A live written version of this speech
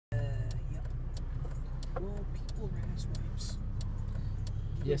ass wipes.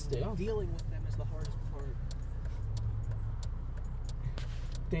 Yes, they are. Dealing with them is the hardest part.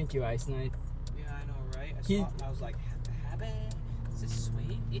 Thank you, Ice Knight. Yeah, I know, right? I was like, have it. Is this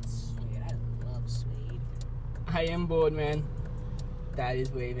suede? It's suede. I love suede. I am Birdman. That is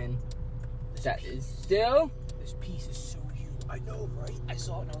Raven. That is Dill. This piece is so huge. I know, right? I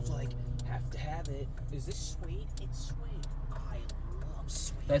saw it and I was like, have to have it. Is this suede? It's suede. I love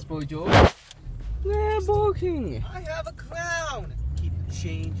suede. That's Boy Joe. King. I have a crown. Keep the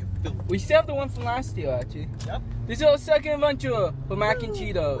change, you filthy. We still have the one from last year, actually. Yep. This is our second adventure for Mac and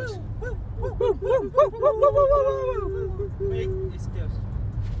Cheetos. Wait, it's just.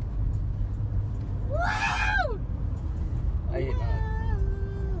 I hate that.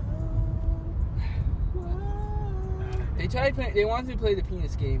 They wanted to play the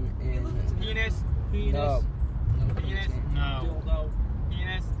penis game and Penis. no. Penis. No. Dildo.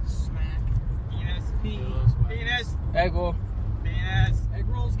 Penis. Smack. Penis. Penis. Egg roll. Penis. Egg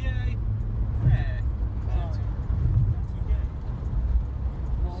roll's gay. Yeah. That's gay.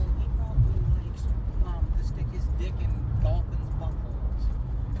 Well, he probably likes to stick his dick in dolphins'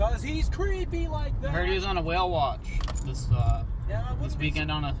 buttholes. Cause he's creepy like that. I heard he was on a whale watch this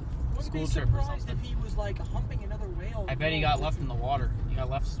weekend on a school trip or something. If he was like humping another whale. I bet he got left in the water. He got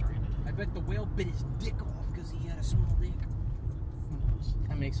left stranded. I bet the whale bit his dick off because he had a small dick. Who knows?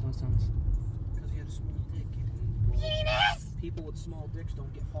 That makes no sense. Because he had a small dick. Penis! People with small dicks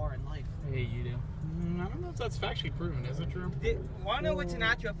don't get far in life. Hey, you do. I don't know if that's factually proven. Is it true? Want to know what's an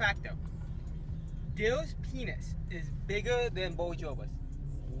actual fact though? Dill's penis is bigger than Bojoba's.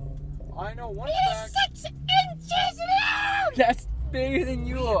 I know one fact. 6 inches long! That's bigger than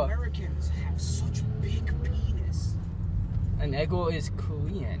We yours. Americans have such big penis. And Eggo is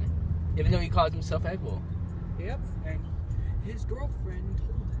Korean, even though he calls himself Eggo. Yep. And his girlfriend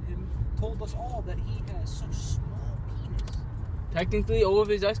told us all that he has such small penis. Technically, all of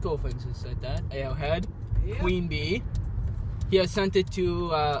his ex-girlfriends have said that. Airhead, Yep. Queen Bee. He has sent it to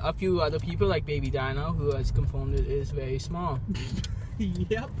a few other people, like Baby Dino, who has confirmed it is very small.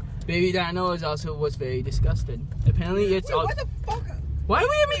 Yep. Baby Dino was very disgusted. Apparently, it's Wait, all. what the fuck? Why are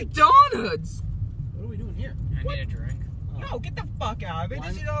we at McDonald's? What are we doing here? I need a drink. No, get the fuck out of it.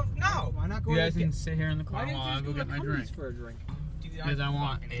 Why- No. Why not go You guys to can sit here in the car Why while I didn't go you get just my go to drink. Cumbies for a drink? Because I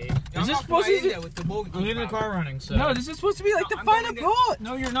want a. Is this supposed to be? I'm leaving the car running, so. No, this is supposed to be like No, the I'm final going part.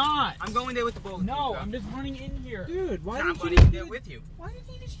 No, you're not. I'm going there with the Burger No, King, I'm just running in here. Dude, why I'm didn't going you there with you? Why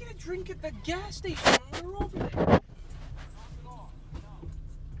didn't you just get a drink at the gas station when we were over there?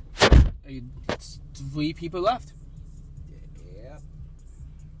 It's 3 people left. Yeah.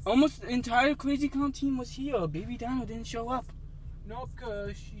 Almost the entire Crazy Clown team was here. Baby Dino didn't show up. No,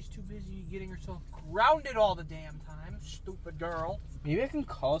 because she's too busy getting herself grounded all the damn time. Stupid girl. Maybe I can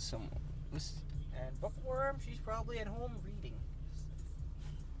call someone. And Bookworm, she's probably at home reading.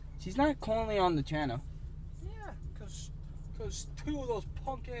 She's not currently on the channel. Yeah, because 2 of those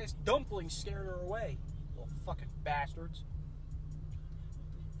punk-ass dumplings scared her away. Little fucking bastards.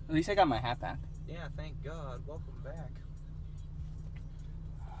 At least I got my hat back. Yeah, thank God. Welcome back.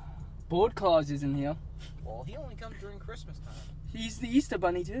 Board Claus isn't here. Well, he only comes during Christmas time. He's the Easter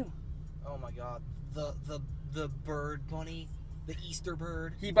Bunny too. Oh my God. The bird bunny. The Easter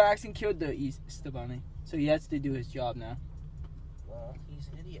bird. He by accident killed the Easter Bunny, so he has to do his job now. Well, he's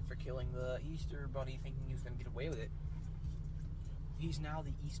an idiot for killing the Easter bunny thinking he was going to get away with it. He's now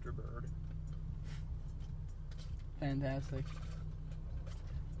the Easter bird. Fantastic.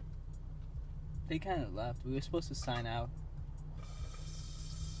 They kind of left. We were supposed to sign out.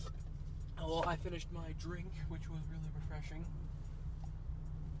 Oh, well, I finished my drink, which was really refreshing.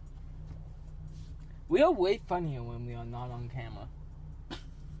 We are way funnier when we are not on camera.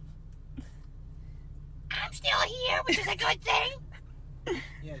 I'm still here, which is a good thing.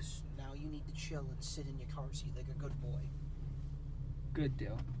 Yes, now you need to chill and sit in your car seat like a good boy. Good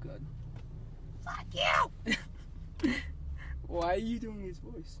deal. Good. Fuck you. Why are you doing his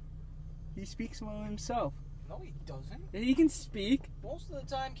voice? He speaks for himself. No, he doesn't. He can speak. Most of the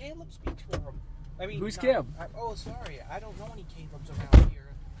time, Caleb speaks for him. I mean, Who's not- Caleb? Oh, sorry. I don't know any Calebs around here.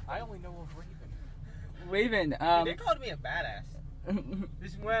 I only know of Raven. Raven, They called me a badass.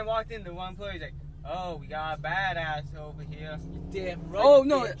 This when I walked in, the one player was like, "Oh, we got a badass over here." Damn right. oh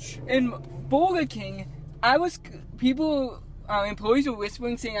no! bitch. In Burger King, employees were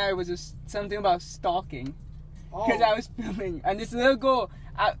whispering saying I was something about stalking because I was filming, and this little girl,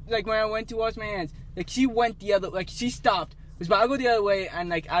 like when I went towards my hands, like she went the other, like she stopped, was about to go the other way, and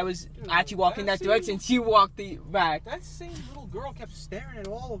like I was actually walking that direction. She walked the back. That same little girl kept staring at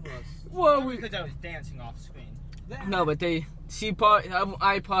all of us. Well, Because I was dancing off screen. no, but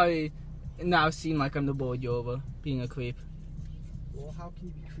I probably now seem like I'm the boy Yoba, being a creep. Well, how can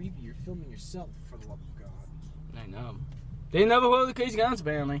you be creepy? You're filming yourself, for the love of God. I know. They never heard of the Crazy Clowns,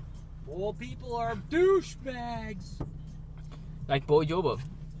 apparently. Well, people are douchebags. Like boy Yoba.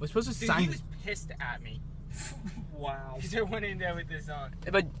 We're supposed to Dude, sign. he was pissed at me. Wow. Because I went in there with this on.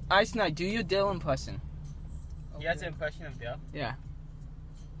 But Ice Knight, do your Dill impression. He has an impression of Dill. Yeah.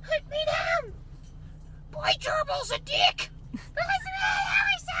 Put me down! Boy Gerbil's a dick! But listen to how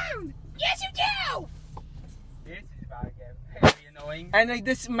I sound! Yes, you do! This is about to get very annoying. And like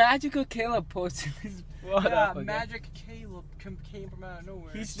this magical killer person is brought Yeah, up again. Magic Caleb came from out of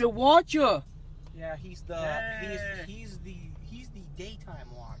nowhere. He's the Watcher. Yeah, he's the Yeah. he's the daytime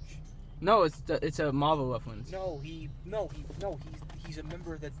watch. No, it's a Marvel reference. He's a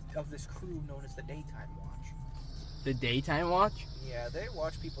member of this crew known as the Daytime Watch. The Daytime Watch. Yeah, they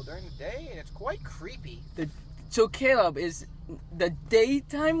watch people during the day, and it's quite creepy. So Caleb is the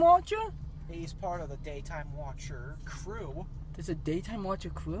Daytime Watcher. He's part of the Daytime Watcher crew. There's a Daytime Watcher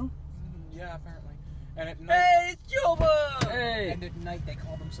crew. Yeah, apparently. And at night, Hey, it's Yoba! Hey. and at night they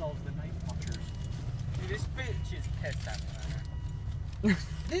call themselves the Night Watchers. Dude, this bitch is pissed at me right now.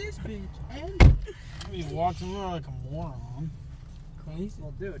 This bitch and He walks in there like a moron.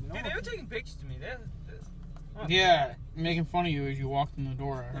 well, dude, no. Dude, they were taking pictures of me. Yeah, making fun of you as you walked in the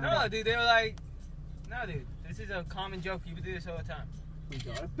door. I heard. No, dude, they were like, no, dude, this is a common joke. People do this all the time. We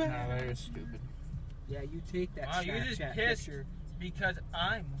got it No, back. that is stupid. Yeah, you take that Wow, you're just Snapchat pissed. picture. Because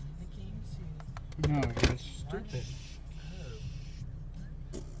I'm winning the game soon. No, you're stupid.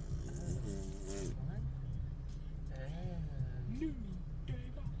 New Day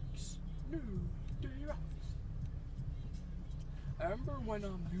Rocks. New Day Rocks. I remember when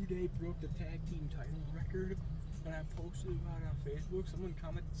New Day broke the tag team title record, and I posted about it on Facebook. Someone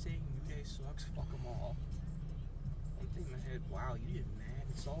commented saying New Day sucks, fuck them all. I'm thinking in my head, wow, you did mad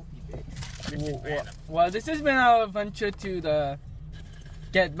and salty, bitch. Well, this has been our adventure to the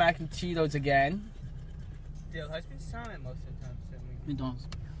get Mac and Cheetos again. Dill has been silent most of the time. So It does.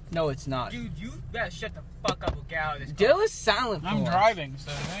 No, it's not. dude, you better shut the fuck up and get out of this Dill is silent. I'm for us. driving, so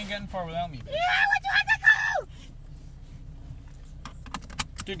you ain't getting far without me, bitch. Yeah, what do I have to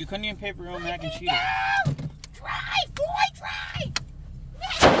go? Dude, you couldn't even pay for your own mac and Cheetos. No! Drive, boy, drive!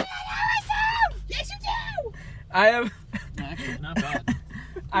 Yes, you do! Yes, you do! I have Actually, not bad.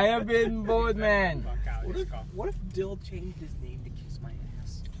 I have been Birdman. Fuck out of this car. What if Dill changed his name to Kiss My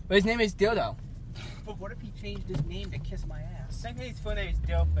Ass? But his name is Dildo. But what if he changed his name to Kiss My Ass? Technically, his full name is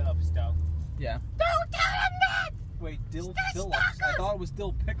Dill Phillips, though. Yeah. Don't tell him that! Wait, Dill Phillips. I thought it was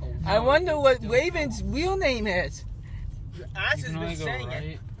Dill Pickles. I wonder what Raven's real name is. Your ass You has can been only go saying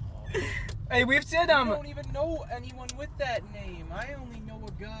it. right. Hey, we've said I don't even know anyone with that name. I only know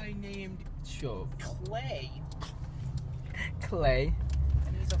a guy named Sure. Clay, Clay.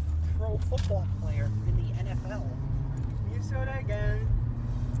 and he's a pro football player in the NFL. You saw that guy.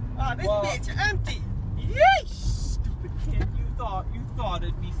 Oh, this Well- bitch empty. Yes! Stupid kid, you thought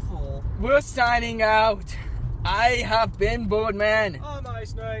it'd be full. We're signing out. I have been Birdman. I'm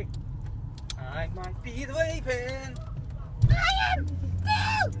Ice Knight. I might be the Raven. I am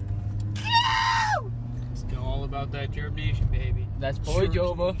Bill! No! Still all about that Gerb Nation, baby. That's Boy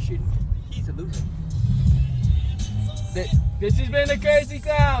Jova. He's a loser. This has been the Crazy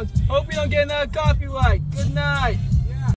Clowns. Hope you don't get another copyright. Good night.